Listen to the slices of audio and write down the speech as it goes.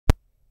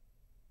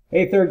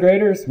Hey third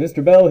graders,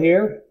 Mr. Bell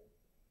here.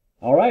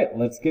 Alright,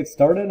 let's get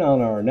started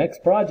on our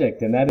next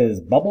project, and that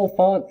is Bubble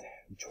Font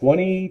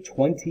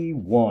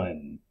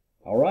 2021.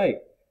 Alright,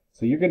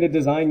 so you're going to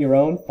design your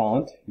own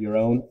font, your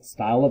own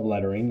style of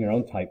lettering, your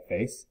own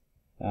typeface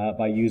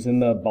by using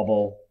the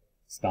bubble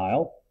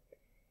style.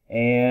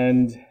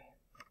 And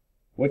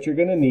what you're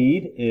going to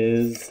need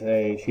is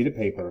a sheet of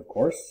paper, of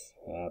course,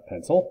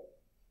 pencil,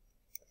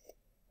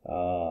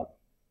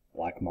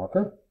 black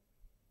marker,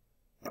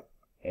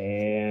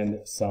 and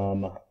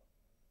some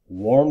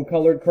warm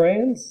colored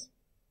crayons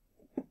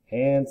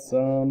and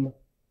some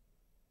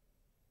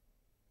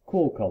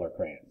cool color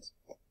crayons.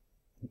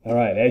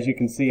 Alright, as you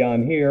can see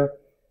on here,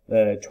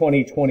 the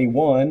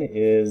 2021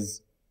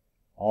 is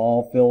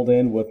all filled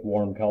in with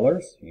warm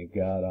colors. You've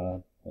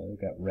got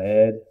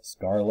red,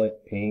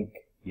 scarlet,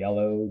 pink,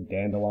 yellow,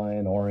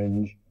 dandelion,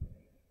 orange,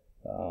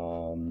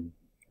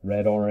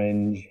 red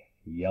orange,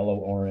 yellow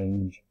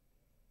orange,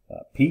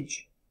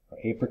 peach or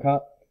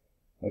apricot.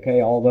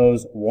 Okay, all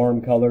those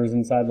warm colors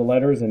inside the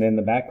letters, and in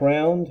the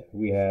background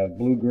we have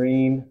blue,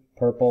 green,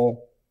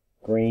 purple,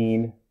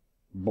 green,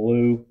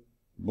 blue,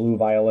 blue,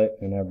 violet,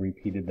 and I've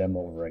repeated them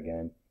over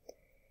again.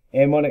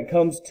 And when it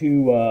comes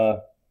to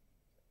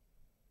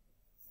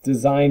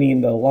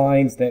designing the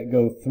lines that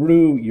go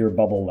through your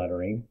bubble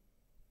lettering,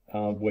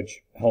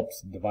 which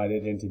helps divide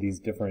it into these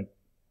different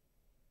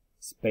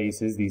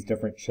spaces, these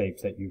different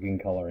shapes that you can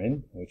color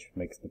in, which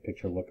makes the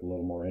picture look a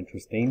little more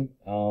interesting.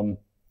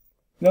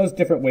 There's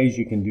different ways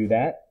you can do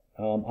that.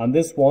 On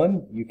this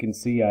one, you can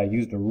see I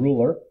used a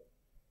ruler.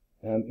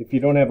 If you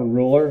don't have a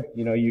ruler,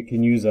 you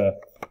can use a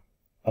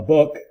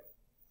book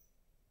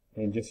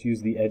and just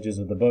use the edges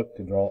of the book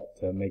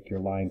to make your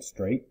lines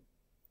straight.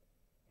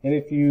 And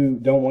if you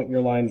don't want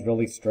your lines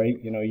really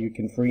straight, you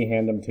can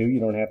freehand them too.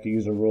 You don't have to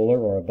use a ruler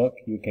or a book.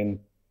 You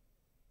can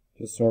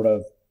just sort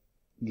of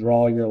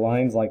draw your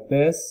lines like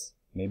this.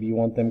 Maybe you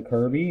want them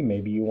curvy,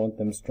 maybe you want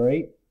them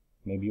straight,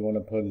 maybe you want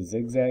to put a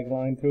zigzag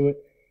line through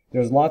it.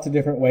 There's lots of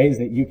different ways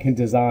that you can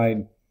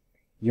design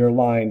your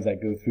lines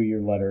that go through your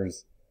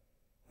letters.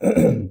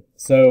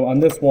 So on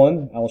this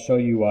one, I'll show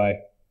you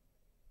why.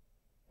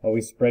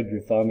 Always spread your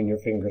thumb and your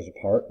fingers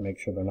apart. Make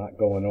sure they're not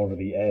going over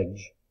the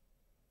edge,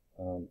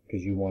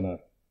 because you want to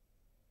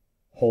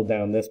hold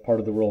down this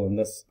part of the ruler and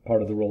this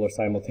part of the ruler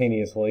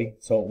simultaneously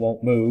so it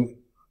won't move,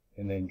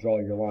 and then draw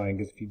your line.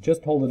 Because if you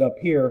just hold it up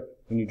here,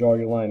 when you draw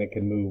your line, it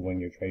can move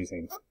when you're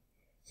tracing.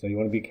 So you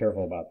want to be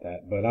careful about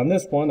that. But on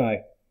this one,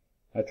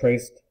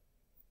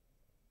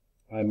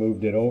 I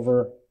moved it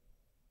over,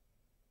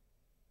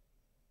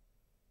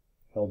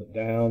 held it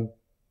down,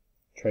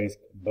 traced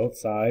both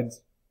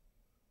sides,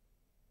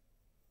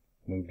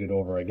 moved it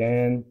over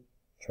again,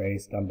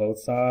 traced on both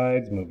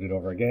sides, moved it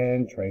over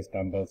again, traced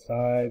on both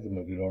sides,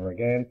 moved it over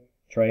again,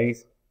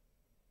 traced.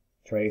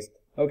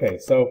 Okay,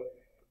 so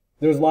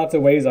there's lots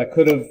of ways I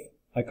could have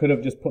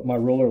just put my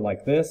ruler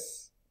like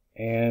this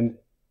and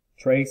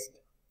traced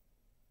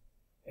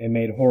and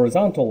made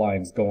horizontal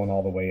lines going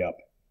all the way up.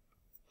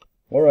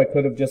 Or I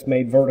could have just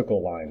made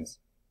vertical lines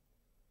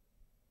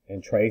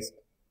and traced,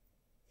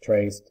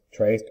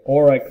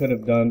 or I could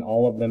have done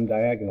all of them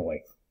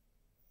diagonally.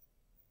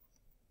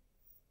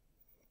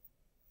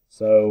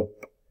 So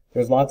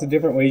there's lots of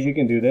different ways you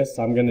can do this.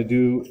 I'm going to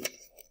do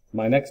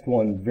my next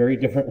one very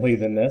differently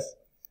than this,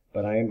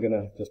 but I am going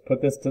to just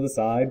put this to the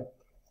side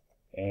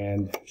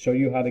and show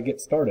you how to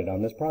get started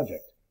on this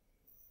project.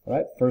 All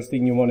right, first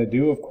thing you want to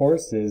do, of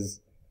course,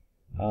 is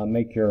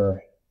make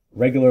your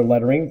regular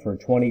lettering for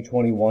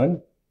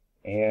 2021,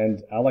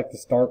 and I like to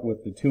start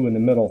with the two in the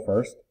middle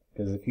first,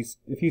 because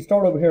if you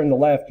start over here on the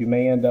left, you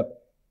may end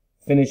up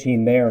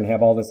finishing there and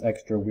have all this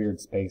extra weird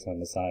space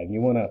on the side. And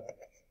you want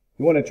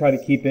to try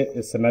to keep it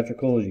as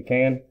symmetrical as you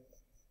can,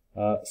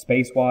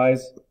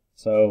 space-wise.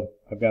 So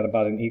I've got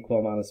about an equal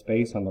amount of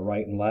space on the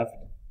right and left,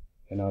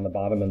 and on the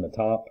bottom and the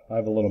top. I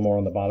have a little more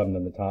on the bottom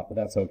than the top, but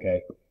that's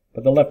okay.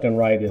 But the left and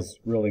right is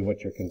really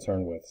what you're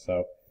concerned with.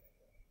 So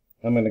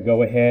I'm going to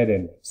go ahead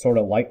and sort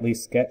of lightly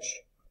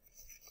sketch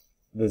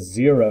the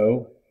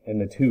 0 and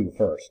the 2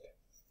 first.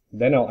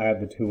 Then I'll add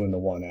the 2 and the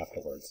 1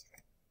 afterwards.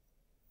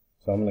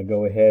 So I'm going to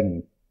go ahead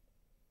and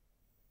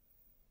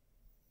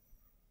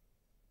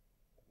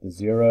the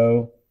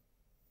 0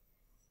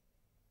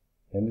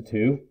 and the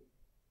 2.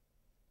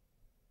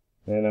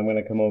 Then I'm going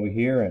to come over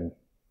here and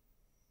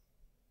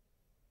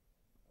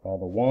draw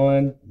the 1.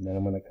 And then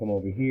I'm going to come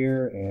over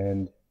here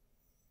and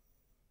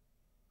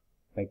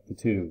make the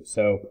 2.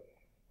 So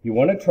you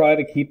want to try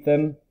to keep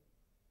them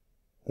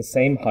the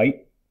same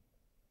height.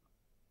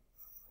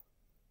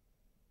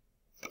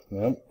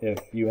 Well, if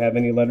you have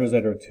any letters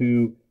that are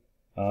too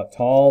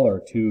tall or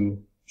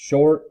too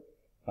short,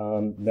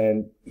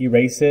 then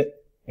erase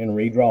it and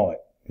redraw it,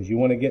 because you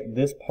want to get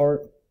this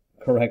part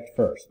correct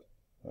first.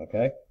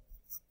 Okay?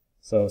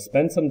 So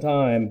spend some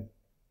time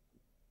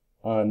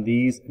on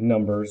these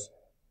numbers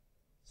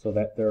so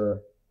that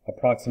they're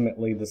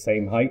approximately the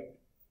same height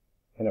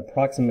and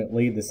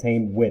approximately the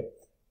same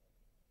width.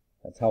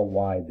 That's how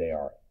wide they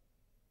are.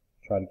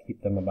 Try to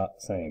keep them about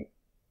the same.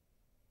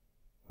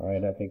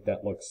 Alright, I think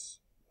that looks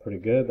pretty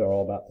good. They're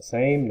all about the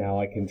same. Now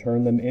I can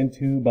turn them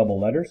into bubble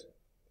letters.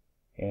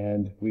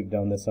 And we've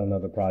done this on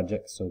other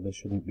projects, so this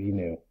shouldn't be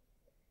new.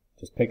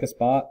 Just pick a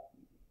spot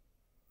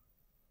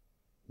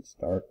and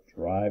start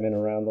driving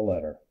around the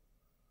letter.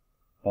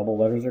 Bubble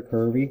letters are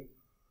curvy.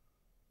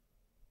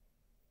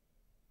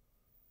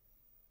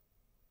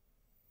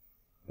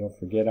 Don't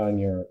forget on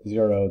your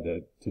 0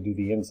 to do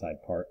the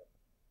inside part.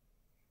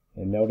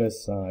 And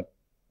notice I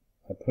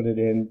put it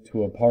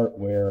into a part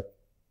where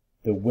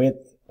the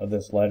width of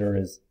this letter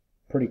is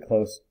pretty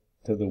close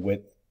to the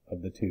width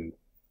of the 2.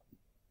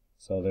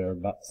 So they're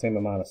about the same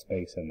amount of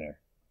space in there.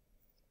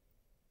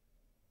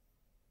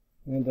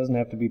 And it doesn't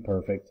have to be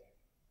perfect.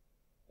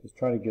 Just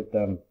try to get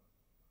them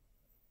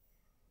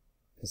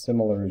as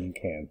similar as you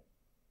can.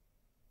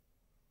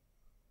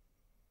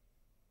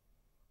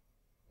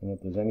 And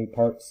if there's any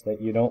parts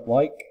that you don't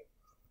like,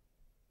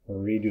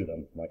 redo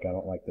them. Like I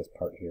don't like this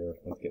part here.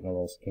 It's getting a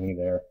little skinny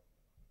there.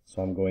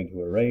 So I'm going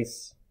to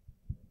erase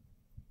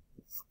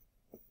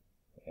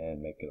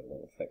and make it a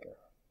little thicker.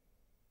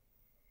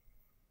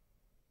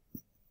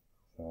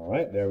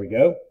 Alright, there we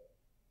go.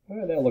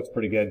 Alright, that looks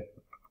pretty good.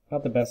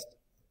 Not the best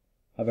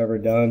I've ever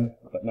done,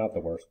 but not the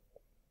worst.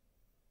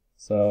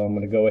 So I'm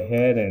going to go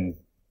ahead and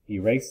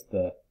erase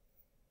the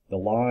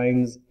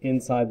lines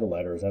inside the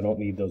letters. I don't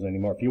need those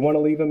anymore. If you want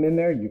to leave them in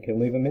there, you can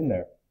leave them in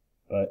there.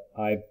 But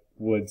I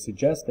would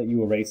suggest that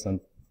you erase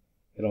them.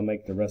 It'll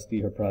make the rest of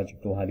your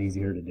project a lot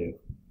easier to do.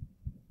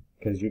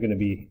 Because you're going to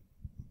be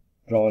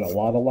drawing a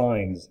lot of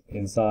lines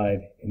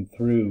inside and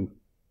through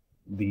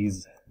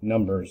these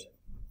numbers.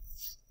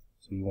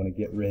 So you want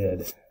to get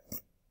rid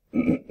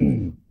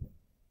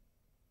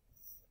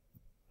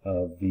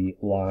of the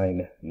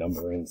line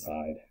number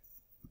inside.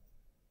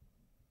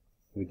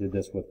 We did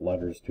this with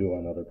letters too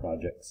on other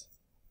projects.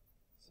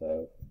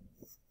 So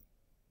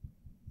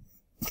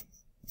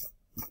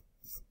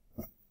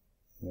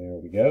there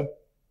we go.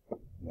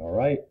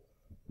 Alright,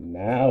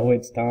 now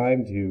it's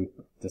time to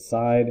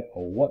decide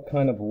what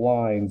kind of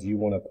lines you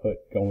want to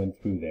put going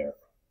through there.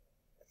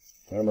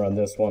 Remember on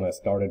this one I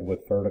started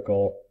with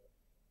vertical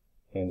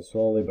and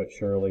slowly but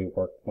surely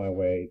worked my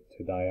way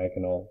to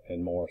diagonal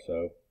and more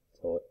so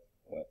until it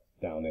went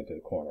down into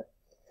the corner.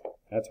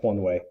 That's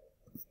one way.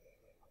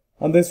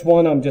 On this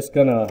one I'm just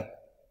going to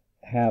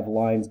have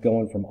lines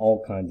going from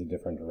all kinds of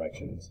different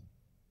directions.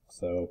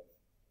 So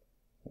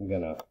I'm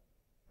going to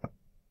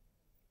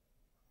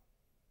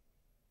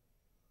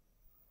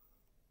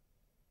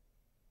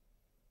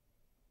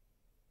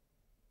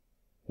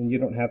and you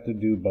don't have to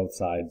do both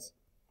sides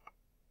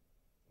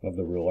of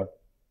the ruler.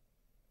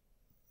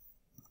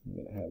 I'm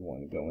going to have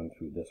one going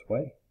through this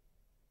way.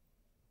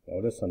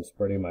 Notice I'm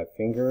spreading my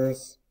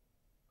fingers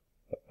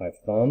with my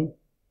thumb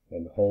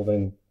and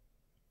holding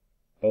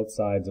both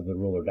sides of the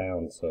ruler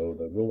down so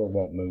the ruler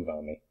won't move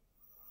on me.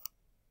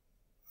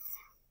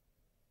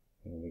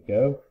 There we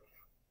go.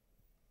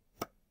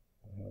 I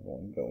have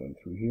one going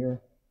through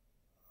here.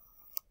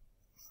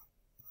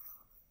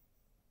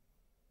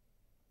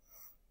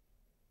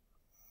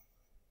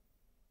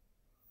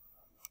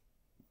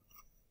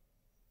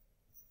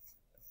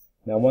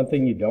 Now one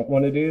thing you don't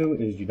want to do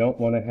is you don't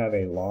want to have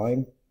a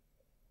line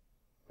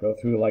go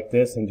through like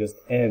this and just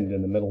end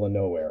in the middle of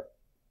nowhere.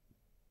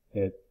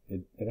 It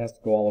has to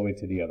go all the way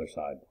to the other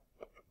side.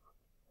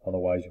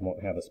 Otherwise you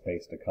won't have a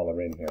space to color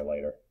in here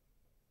later.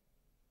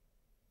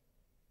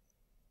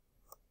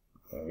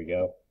 There we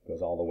go.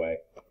 Goes all the way.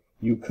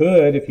 You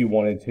could, if you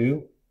wanted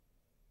to,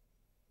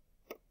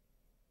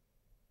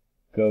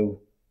 go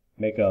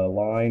make a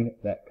line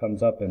that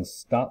comes up and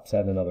stops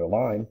at another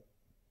line.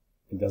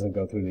 It doesn't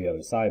go through the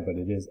other side, but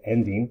it is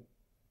ending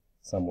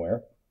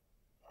somewhere.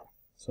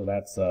 So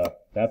that's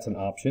an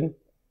option.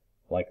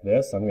 Like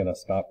this, I'm going to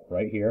stop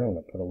right here. I'm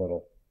going to put a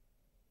little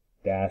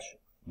dash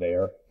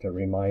there to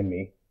remind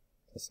me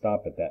to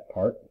stop at that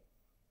part.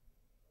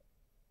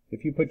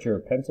 If you put your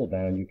pencil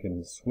down, you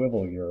can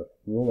swivel your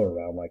ruler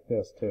around like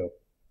this too.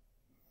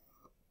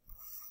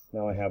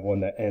 Now I have one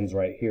that ends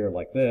right here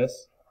like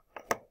this.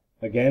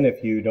 Again,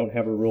 if you don't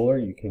have a ruler,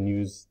 you can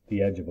use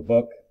the edge of a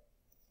book.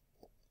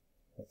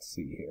 Let's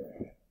see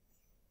here.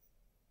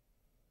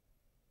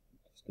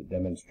 Just to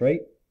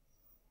demonstrate.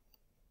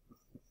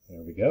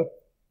 There we go.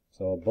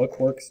 So a book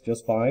works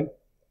just fine.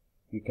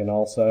 You can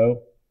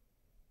also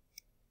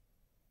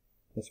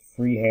just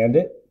freehand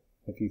it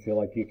if you feel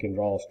like you can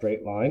draw a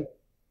straight line.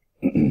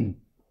 And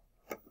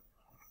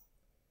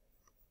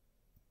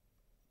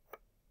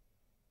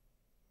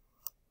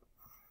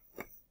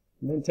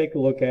then take a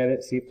look at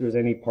it, see if there's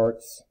any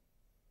parts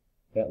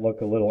that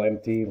look a little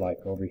empty,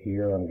 like over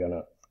here. I'm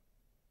gonna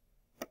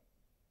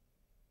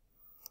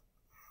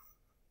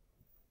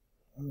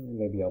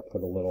maybe I'll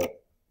put a little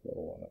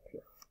one up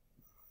here.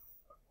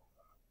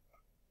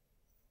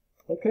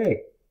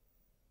 Okay.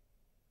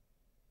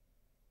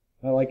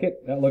 I like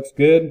it. That looks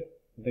good.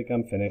 I think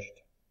I'm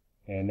finished.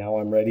 And now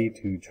I'm ready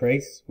to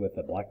trace with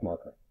a black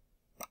marker.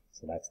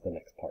 So that's the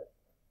next part.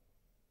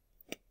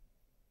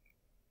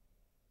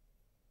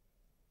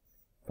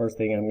 First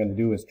thing I'm going to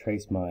do is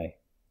trace my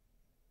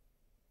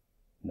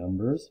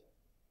numbers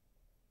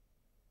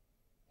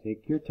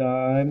Take your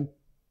time.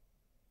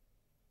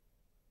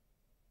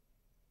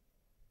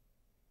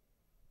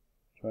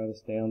 Try to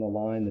stay on the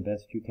line the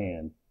best you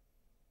can.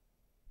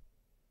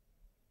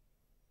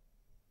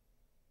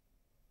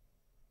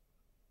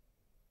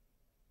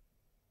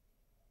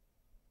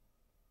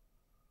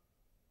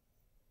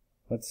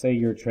 Let's say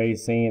you're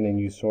tracing and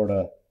you sort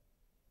of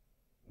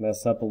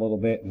mess up a little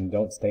bit and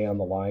don't stay on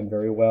the line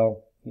very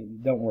well.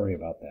 Don't worry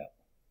about that,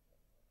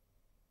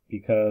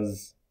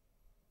 because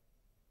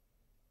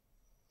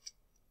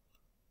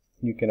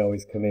you can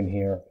always come in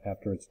here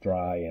after it's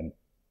dry and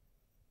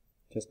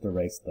just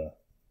erase the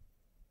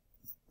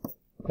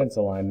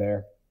pencil line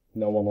there.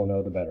 No one will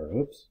know the better.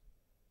 Oops,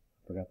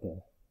 forgot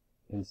the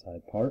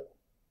inside part.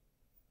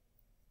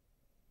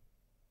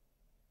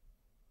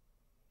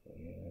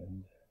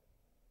 And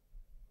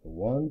the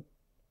one.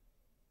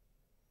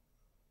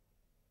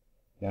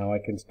 Now I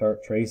can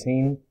start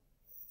tracing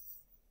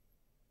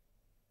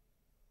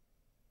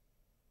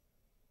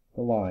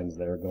the lines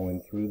that are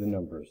going through the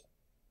numbers.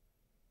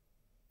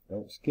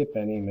 Don't skip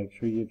any, make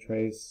sure you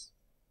trace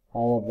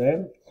all of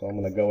them. So I'm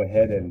going to go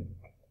ahead and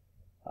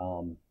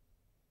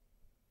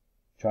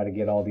try to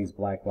get all these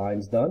black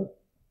lines done.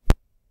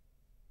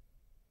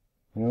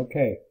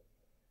 Okay.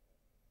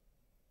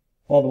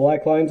 All the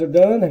black lines are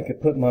done. I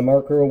could put my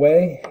marker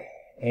away,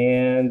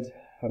 and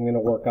I'm going to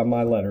work on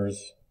my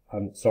letters.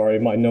 I'm sorry,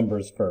 my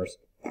numbers first.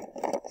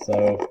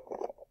 So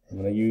I'm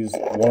going to use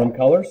warm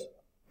colors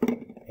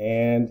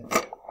and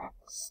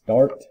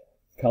start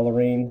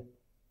coloring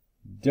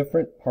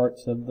different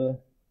parts of the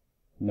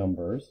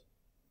numbers,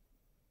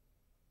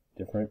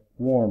 different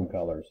warm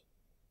colors.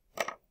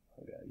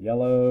 I've got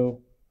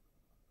yellow,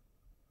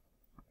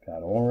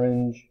 got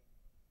orange,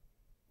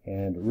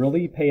 and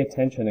really pay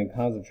attention and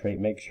concentrate.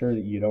 Make sure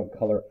that you don't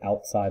color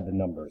outside the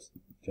numbers.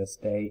 Just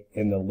stay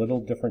in the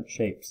little different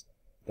shapes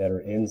that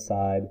are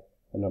inside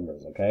the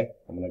numbers, okay?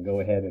 I'm going to go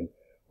ahead and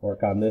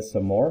work on this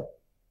some more.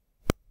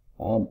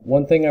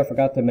 One thing I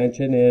forgot to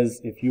mention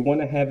is if you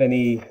want to have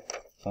any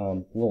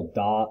little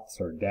dots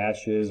or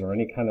dashes or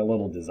any kind of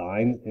little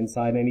design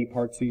inside any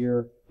parts of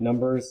your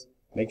numbers,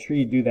 make sure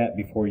you do that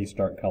before you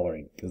start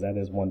coloring, because that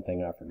is one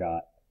thing I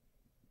forgot.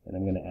 And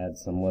I'm going to add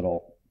some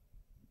little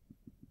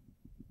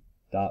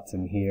dots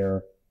in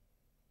here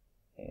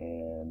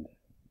and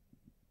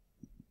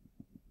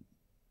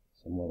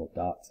some little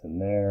dots in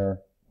there.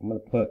 I'm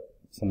going to put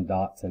some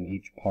dots in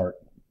each part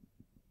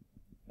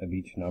of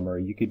each number.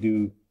 You could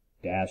do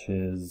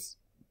dashes,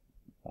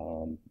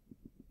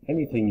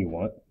 anything you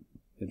want.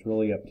 It's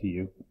really up to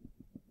you.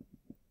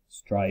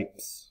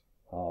 Stripes,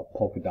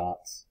 polka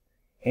dots,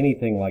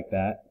 anything like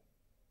that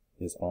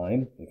is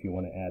fine. If you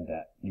want to add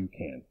that, you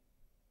can.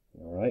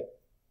 All right.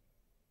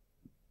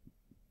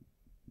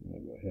 I'm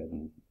going to go ahead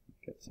and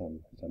get some,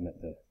 because I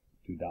meant to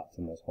do dots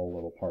in this whole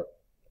little part.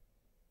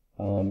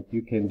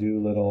 You can do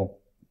little,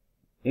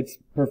 it's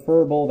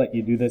preferable that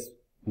you do this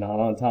not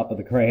on top of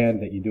the crayon,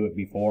 that you do it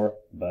before,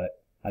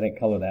 but I didn't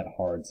color that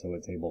hard, so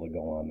it's able to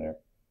go on there.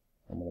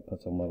 I'm going to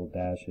put some little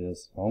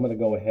dashes. So I'm going to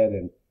go ahead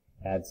and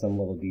add some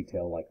little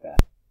detail like that.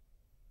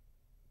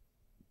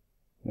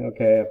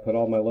 Okay, I put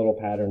all my little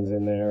patterns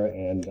in there,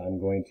 and I'm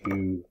going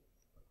to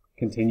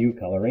continue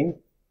coloring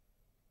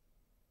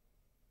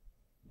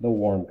the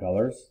warm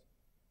colors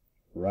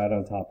right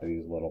on top of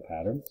these little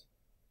patterns.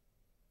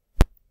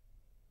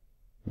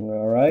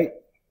 Alright,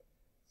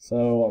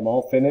 so I'm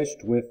all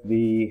finished with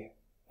the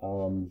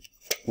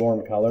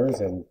warm colors,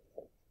 and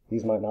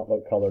these might not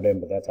look colored in,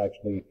 but that's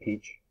actually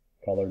peach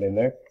colored in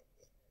there.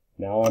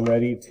 Now I'm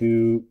ready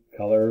to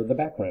color the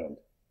background,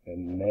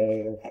 and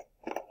there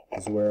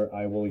is where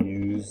I will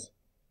use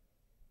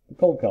the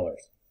cold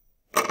colors.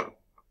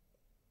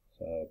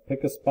 So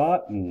pick a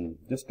spot and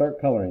just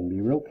start coloring.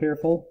 Be real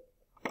careful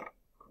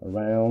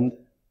around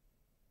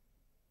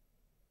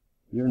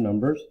your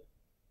numbers.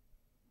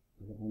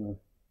 You don't want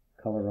to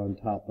color on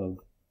top of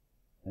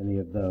any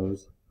of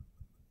those.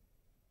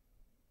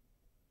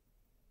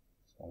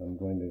 So I'm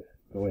going to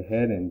go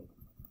ahead and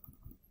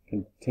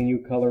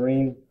continue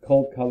coloring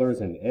cold colors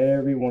in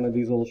every one of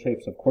these little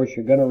shapes. Of course,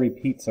 you're going to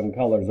repeat some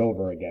colors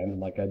over again,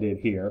 like I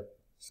did here.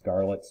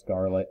 Scarlet,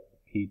 scarlet,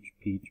 peach,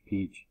 peach,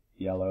 peach,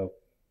 yellow,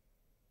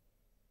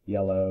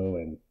 yellow,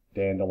 and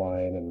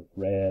dandelion, and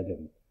red,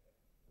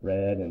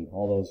 and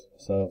all those.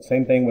 So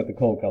same thing with the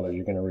cold colors.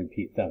 You're going to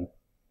repeat them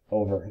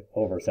over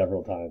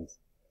several times.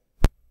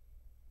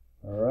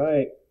 All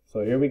right,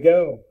 so here we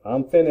go.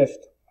 I'm finished.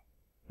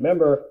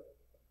 Remember,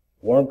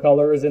 warm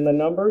colors in the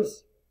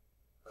numbers,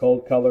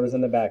 cold colors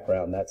in the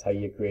background. That's how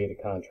you create a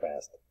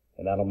contrast.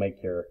 And that'll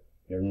make your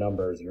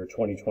numbers, your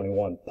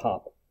 2021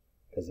 pop,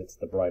 because it's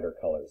the brighter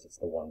colors, it's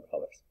the warm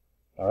colors.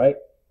 All right?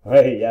 All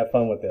right, you have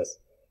fun with this.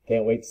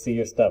 Can't wait to see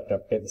your stuff.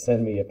 Don't forget to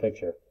send me a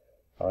picture.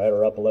 All right,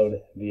 or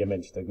upload the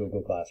image to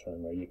Google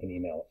Classroom, or you can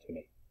email it to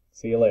me.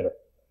 See you later.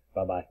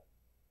 Bye-bye.